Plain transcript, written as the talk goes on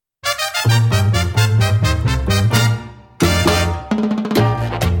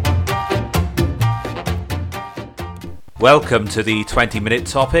Welcome to the 20-Minute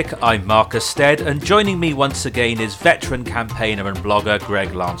Topic. I'm Marcus Stead, and joining me once again is veteran campaigner and blogger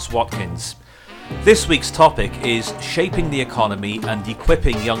Greg Lance Watkins. This week's topic is shaping the economy and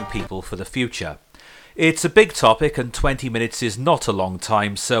equipping young people for the future. It's a big topic and 20 minutes is not a long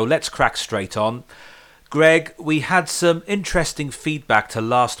time, so let's crack straight on. Greg, we had some interesting feedback to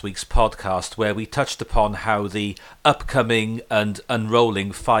last week's podcast where we touched upon how the upcoming and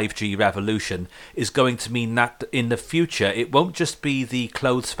unrolling 5G revolution is going to mean that in the future it won't just be the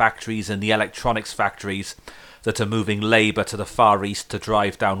clothes factories and the electronics factories that are moving labour to the Far East to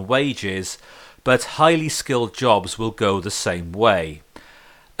drive down wages, but highly skilled jobs will go the same way.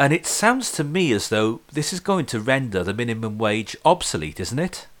 And it sounds to me as though this is going to render the minimum wage obsolete, isn't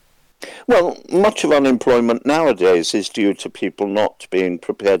it? Well, much of unemployment nowadays is due to people not being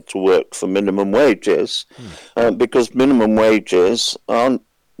prepared to work for minimum wages, because minimum wages aren't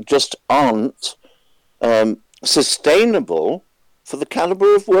sustainable for the calibre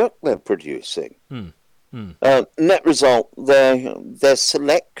of work they're producing. Net result, they're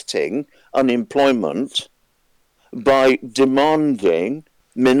selecting unemployment by demanding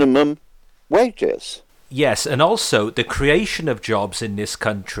minimum wages. Yes, and also the creation of jobs in this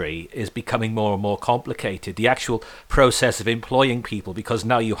country is becoming more and more complicated. The actual process of employing people, because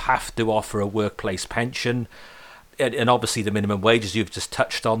now you have to offer a workplace pension, and obviously the minimum wages you've just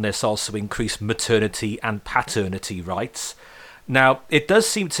touched on, there's also increased maternity and paternity rights. Now, it does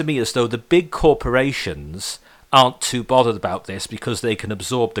seem to me as though the big corporations aren't too bothered about this because they can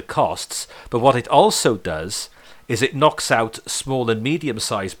absorb the costs, but what it also does is it knocks out small and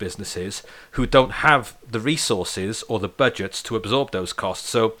medium-sized businesses who don't have the resources or the budgets to absorb those costs.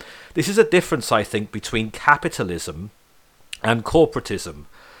 So this is a difference, I think, between capitalism and corporatism.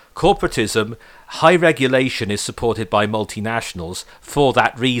 Corporatism, high regulation is supported by multinationals for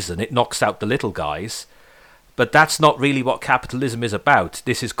that reason. It knocks out the little guys. But that's not really what capitalism is about.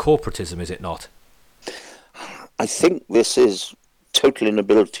 This is corporatism, is it not? I think this is total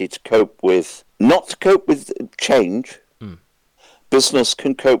inability to cope with change. Business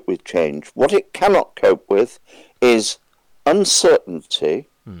can cope with change. What it cannot cope with is uncertainty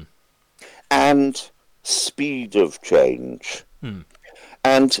and speed of change.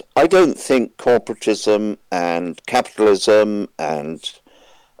 And I don't think corporatism and capitalism and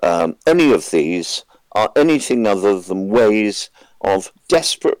any of these are anything other than ways of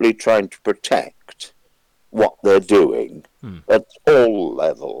desperately trying to protect what they're doing at all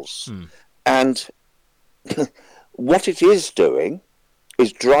levels. And what it is doing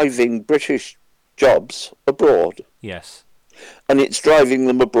is driving British jobs abroad. Yes. And it's driving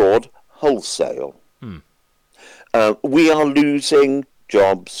them abroad wholesale. We are losing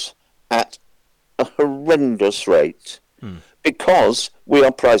jobs at a horrendous rate because we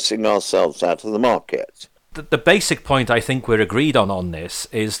are pricing ourselves out of the market. The basic point I think we're agreed on this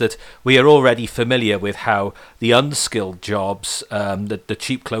is that we are already familiar with how the unskilled jobs, the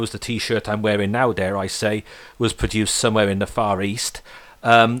cheap clothes, the T-shirt I'm wearing now, dare I say, was produced somewhere in the Far East.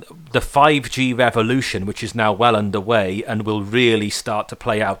 The 5G revolution, which is now well underway and will really start to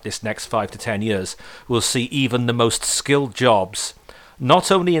play out this next 5 to 10 years, will see even the most skilled jobs not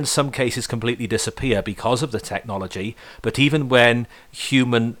only in some cases completely disappear because of the technology, but even when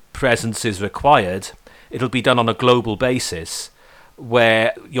human presence is required, it'll be done on a global basis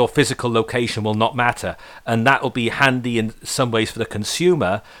where your physical location will not matter. And that will be handy in some ways for the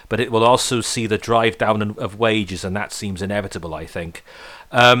consumer, but it will also see the drive down of wages, and that seems inevitable, I think.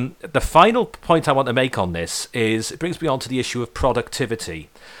 The final point I want to make on this is it brings me on to the issue of productivity.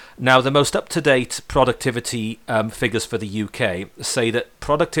 Now, the most up-to-date productivity figures for the UK say that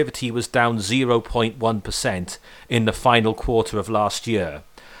productivity was down 0.1% in the final quarter of last year.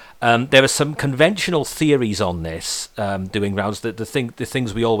 There are some conventional theories on this doing rounds. The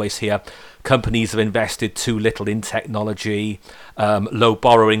things we always hear: companies have invested too little in technology, low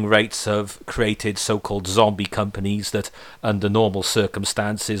borrowing rates have created so-called zombie companies that under normal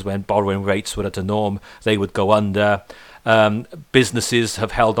circumstances, when borrowing rates were at a norm, they would go under. Businesses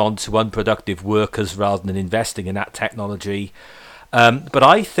have held on to unproductive workers rather than investing in that technology. But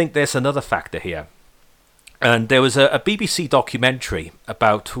I think there's another factor here. And there was a BBC documentary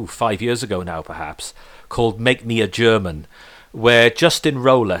about 5 years ago now, perhaps, called Make Me a German, where Justin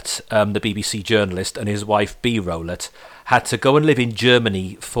Rowlett, the BBC journalist, and his wife Bea Rowlett had to go and live in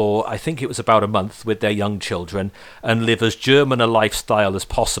Germany for, I think it was about a month, with their young children, and live as German a lifestyle as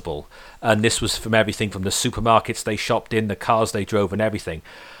possible. And this was from everything from the supermarkets they shopped in, the cars they drove, and everything.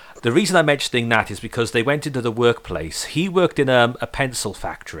 The reason I'm mentioning that is because they went into the workplace. He worked in a pencil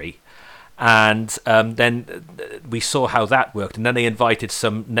factory. And then we saw how that worked. And then they invited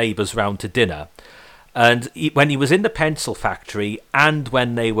some neighbours round to dinner. And when he was in the pencil factory, and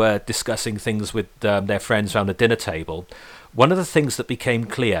when they were discussing things with their friends around the dinner table, one of the things that became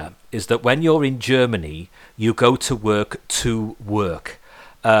clear is that when you're in Germany, you go to work to work.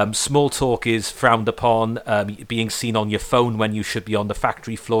 Small talk is frowned upon. Being seen on your phone when you should be on the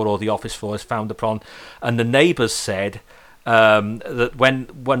factory floor or the office floor is frowned upon. And the neighbours said that when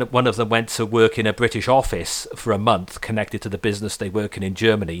one of them went to work in a British office for a month connected to the business they work in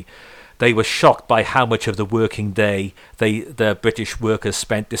Germany, they were shocked by how much of the working day the British workers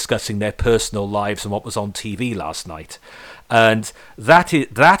spent discussing their personal lives and what was on TV last night. And that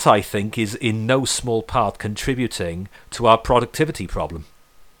I think is in no small part contributing to our productivity problem.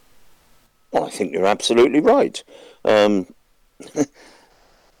 Well, I think you're absolutely right.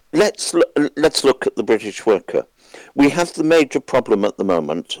 Let's look at the British worker. We have the major problem at the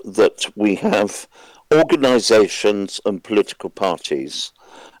moment that we have organisations and political parties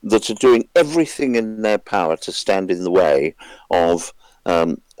that are doing everything in their power to stand in the way of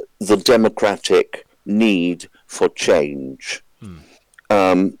the democratic need for change,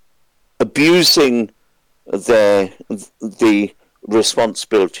 abusing the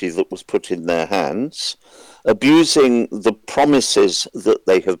responsibility that was put in their hands, abusing the promises that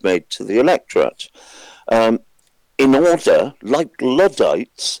they have made to the electorate, in order, like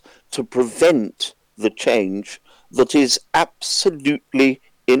Luddites, to prevent the change that is absolutely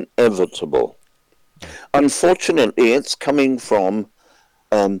inevitable. Unfortunately, it's coming from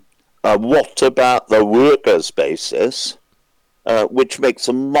a what about the workers basis, which makes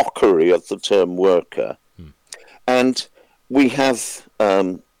a mockery of the term worker. And we have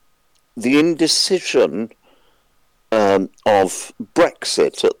the indecision of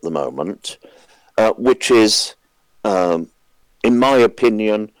Brexit at the moment, which is, in my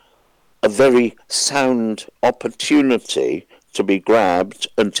opinion, a very sound opportunity to be grabbed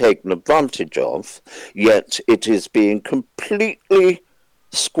and taken advantage of, yet it is being completely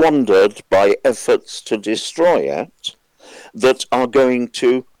squandered by efforts to destroy it that are going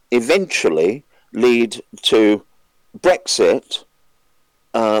to eventually lead to Brexit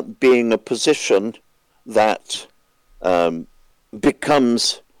being a position that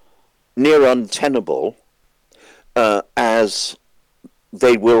becomes near untenable, as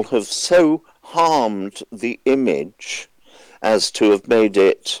they will have so harmed the image as to have made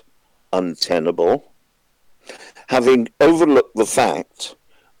it untenable, having overlooked the fact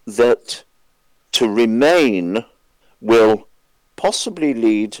that to remain will possibly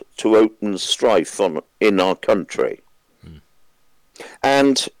lead to open strife in our country.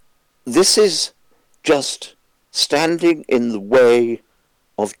 And this is just standing in the way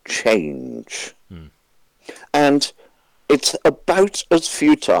of change. And it's about as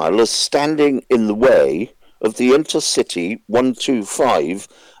futile as standing in the way of the Intercity 125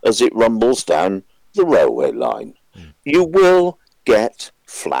 as it rumbles down the railway line. You will get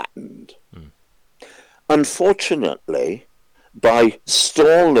flattened. Unfortunately, by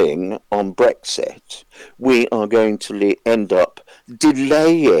stalling on Brexit, we are going to end up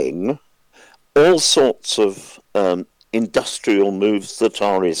delaying all sorts of industrial moves that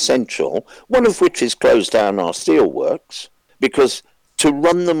are essential, one of which is close down our steelworks, because to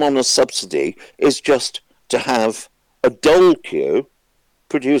run them on a subsidy is just to have a dole queue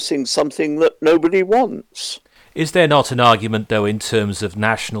producing something that nobody wants. Is there not an argument, though, in terms of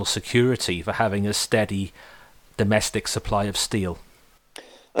national security for having a steady domestic supply of steel?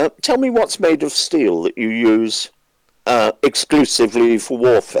 Tell me what's made of steel that you use exclusively for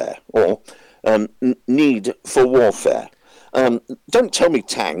warfare, or need for warfare. Don't tell me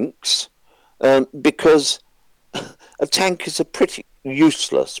tanks, because a tank is a pretty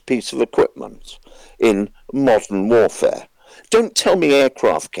useless piece of equipment in modern warfare. Don't tell me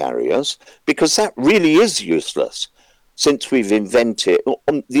aircraft carriers, because that really is useless. Since we've invented,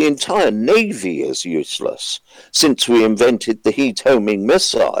 the entire Navy is useless since we invented the heat-homing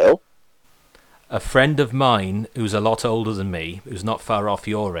missile. A friend of mine, who's a lot older than me, who's not far off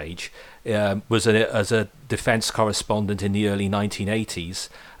your age, was as a defence correspondent in the early 1980s,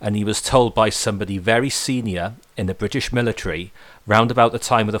 and he was told by somebody very senior in the British military, round about the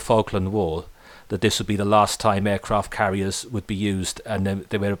time of the Falkland War, that this would be the last time aircraft carriers would be used, and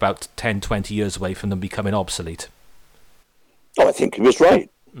they were about 10, 20 years away from them becoming obsolete. Oh, I think he was right.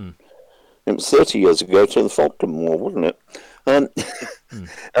 It was 30 years ago to the Falkland War, wasn't it?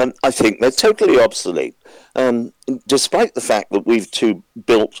 I think they're totally obsolete, despite the fact that we've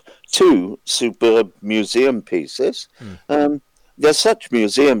built two superb museum pieces. They're such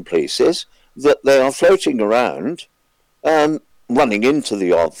museum pieces that they are floating around, running into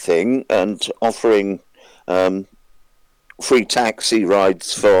the odd thing and offering free taxi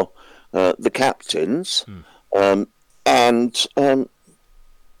rides for the captains, and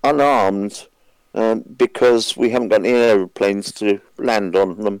unarmed because we haven't got any aeroplanes to land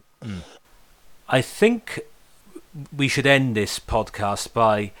on them. I think we should end this podcast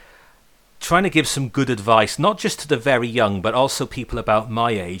by trying to give some good advice, not just to the very young, but also people about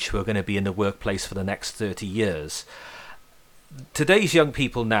my age who are going to be in the workplace for the next 30 years. Today's young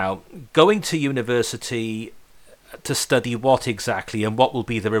people now, going to university to study what exactly, and what will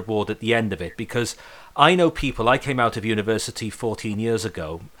be the reward at the end of it? Because I know people, I came out of university 14 years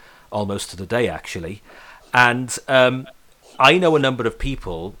ago, almost to the day actually, and I know a number of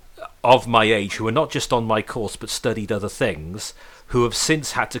people of my age who are not just on my course but studied other things, who have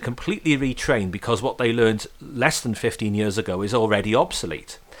since had to completely retrain because what they learned less than 15 years ago is already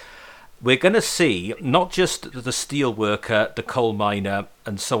obsolete. We're going to see not just the steel worker, the coal miner,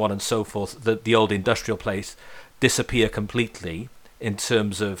 and so on and so forth, the old industrial place disappear completely in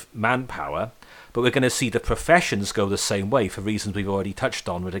terms of manpower, but we're going to see the professions go the same way for reasons we've already touched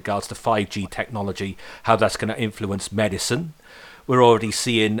on with regards to 5G technology, how that's going to influence medicine. We're already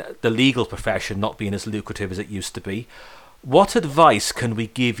seeing the legal profession not being as lucrative as it used to be. What advice can we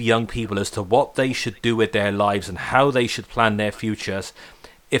give young people as to what they should do with their lives and how they should plan their futures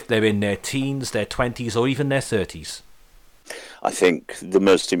if they're in their teens, their 20s, or even their 30s? I think the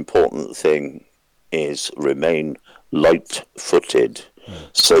most important thing is remain light-footed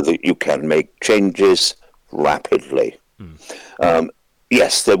so that you can make changes rapidly.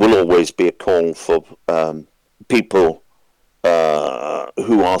 Yes, there will always be a call for people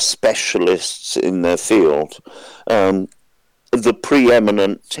who are specialists in their field. The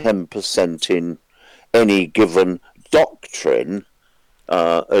preeminent 10% in any given doctrine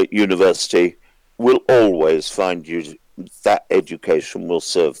at university will always find you that education will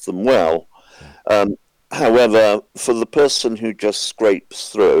serve them well. However, for the person who just scrapes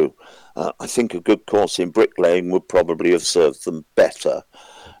through, I think a good course in bricklaying would probably have served them better.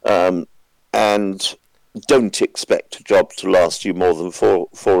 And don't expect a job to last you more than 4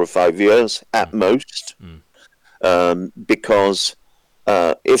 or 5 years at most, because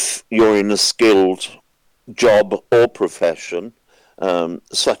if you're in a skilled job or profession,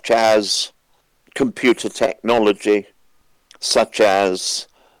 such as computer technology, such as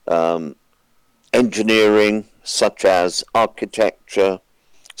engineering, such as architecture,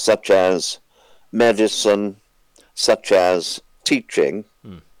 such as medicine, such as teaching,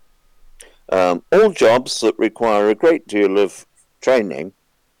 all jobs that require a great deal of training,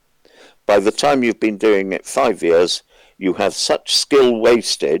 by the time you've been doing it 5 years, you have such skill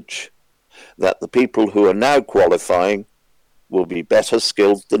wastage that the people who are now qualifying will be better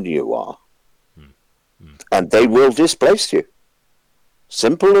skilled than you are. And they will displace you.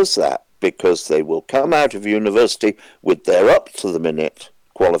 Simple as that, because they will come out of university with their up-to-the-minute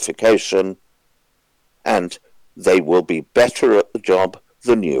qualification, and they will be better at the job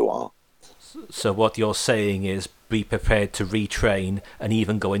than you are. So what you're saying is be prepared to retrain and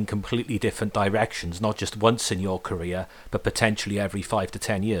even go in completely different directions, not just once in your career, but potentially every 5 to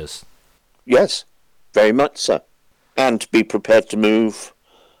 10 years. Yes, very much so. And be prepared to move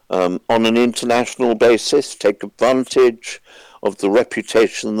on an international basis, take advantage of the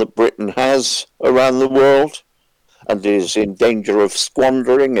reputation that Britain has around the world and is in danger of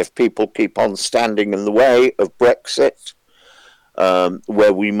squandering if people keep on standing in the way of Brexit,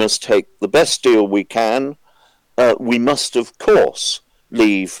 where we must take the best deal we can. We must, of course,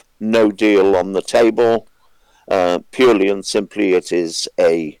 leave no deal on the table. Purely and simply, it is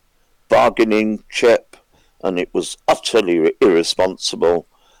a bargaining chip, and it was utterly irresponsible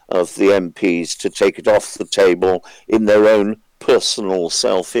of the MPs to take it off the table in their own personal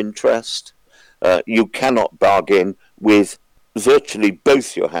self-interest. You cannot bargain with virtually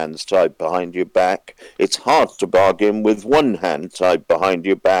both your hands tied behind your back. It's hard to bargain with one hand tied behind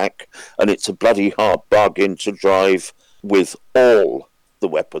your back, and it's a bloody hard bargain to drive with all the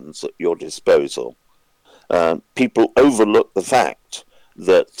weapons at your disposal. People overlook the fact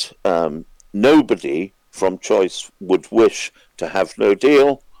that nobody from choice would wish to have no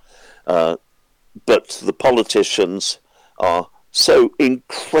deal, but the politicians are so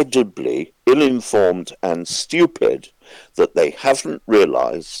incredibly ill-informed and stupid that they haven't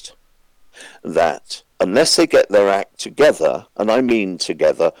realized that unless they get their act together, and I mean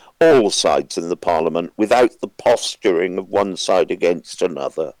together, all sides in the Parliament, without the posturing of one side against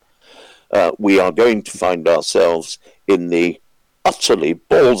another, we are going to find ourselves in the utterly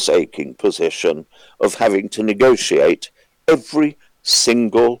balls-aching position of having to negotiate every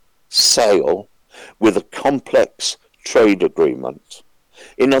single sale with a complex trade agreement.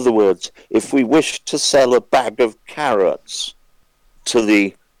 In other words, if we wish to sell a bag of carrots to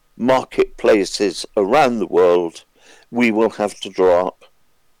the marketplaces around the world, we will have to draw up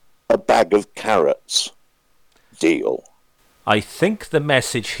a bag of carrots deal. I think the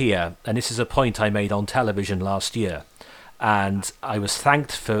message here, and this is a point I made on television last year, and I was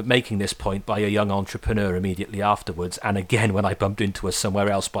thanked for making this point by a young entrepreneur immediately afterwards, and again when I bumped into her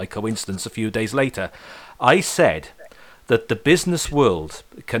somewhere else by coincidence a few days later. I said that the business world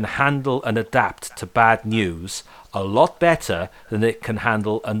can handle and adapt to bad news a lot better than it can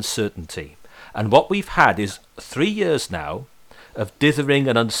handle uncertainty. And what we've had is 3 years now of dithering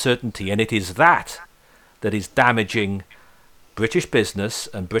and uncertainty, and it is that is damaging British business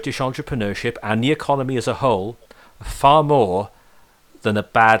and British entrepreneurship and the economy as a whole far more than a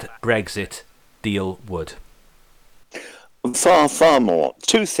bad Brexit deal would. Far, far more.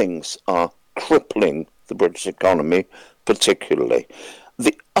 Two things are crippling the British economy particularly.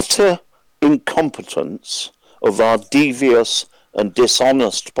 The utter incompetence of our devious and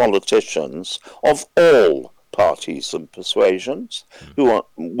dishonest politicians of all parties and persuasions, who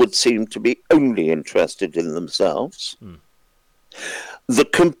would seem to be only interested in themselves. The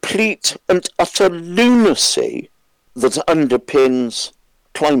complete and utter lunacy that underpins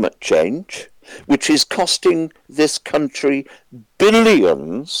climate change, which is costing this country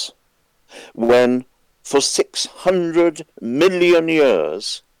billions, when for 600 million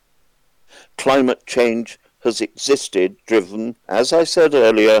years climate change has existed, driven, as I said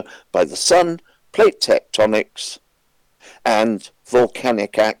earlier, by the sun, plate tectonics, and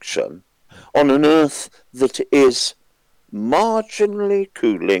volcanic action on an Earth that is marginally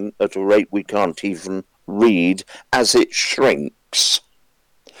cooling at a rate we can't even read as it shrinks.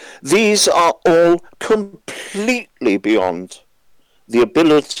 These are all completely beyond the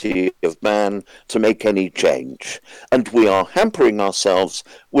ability of man to make any change, and we are hampering ourselves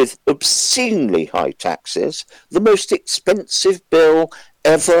with obscenely high taxes. The most expensive bill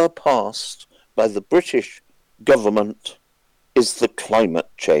ever passed by the British government is the climate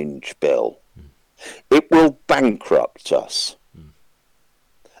change bill. It will bankrupt us.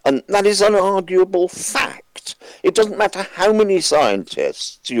 And that is an arguable fact. It doesn't matter how many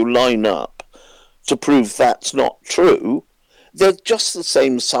scientists you line up to prove that's not true. They're just the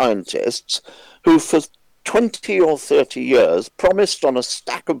same scientists who for 20 or 30 years promised on a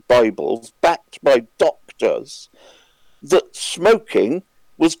stack of Bibles backed by doctors that smoking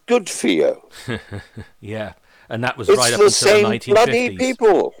was good for you. Yeah, and that was right up until the 1950s. It's the same bloody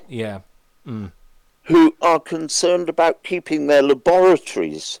people. Yeah. Who are concerned about keeping their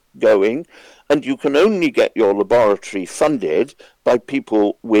laboratories going, and you can only get your laboratory funded by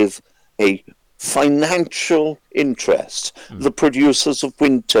people with a financial interest, the producers of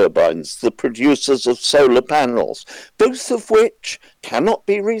wind turbines, the producers of solar panels, both of which cannot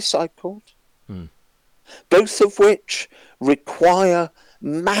be recycled, both of which require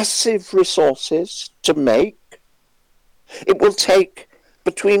massive resources to make. It will take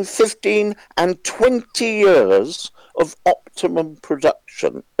between 15 and 20 years of optimum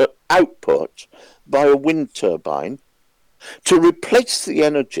production output by a wind turbine to replace the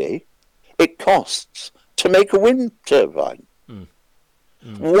energy it costs to make a wind turbine.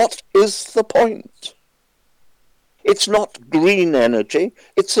 What is the point? It's not green energy,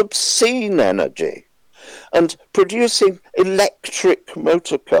 it's obscene energy. And producing electric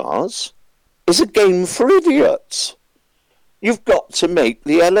motor cars is a game for idiots. You've got to make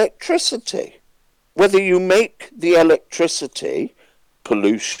the electricity. Whether you make the electricity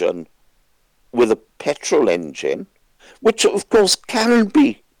pollution with a petrol engine, which of course can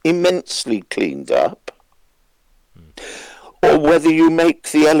be immensely cleaned up, or whether you make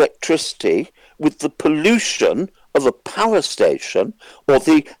the electricity with the pollution of a power station or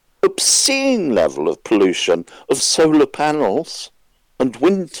the obscene level of pollution of solar panels and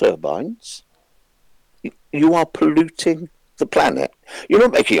wind turbines, you are polluting the planet. You're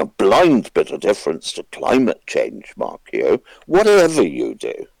not making a blind bit of difference to climate change, Mark, whatever you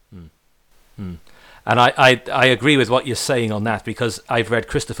do. And I agree with what you're saying on that, because I've read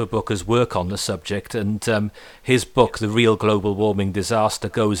Christopher Booker's work on the subject, and his book, The Real Global Warming Disaster,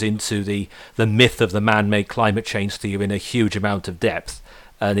 goes into the myth of the man-made climate change theory in a huge amount of depth,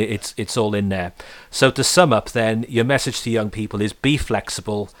 and it's all in there. So to sum up then, your message to young people is be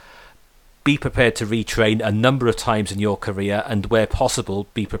flexible, be prepared to retrain a number of times in your career, and where possible,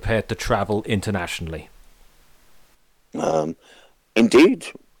 be prepared to travel internationally. Indeed.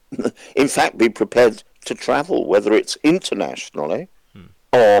 In fact, be prepared to travel, whether it's internationally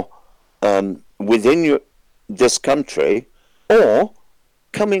or within this country, or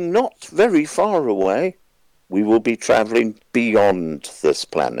coming not very far away, we will be traveling beyond this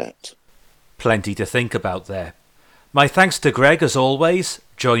planet. Plenty to think about there. My thanks to Greg as always.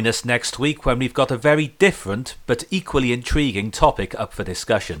 Join us next week when we've got a very different but equally intriguing topic up for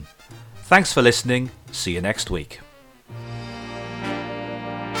discussion. Thanks for listening. See you next week.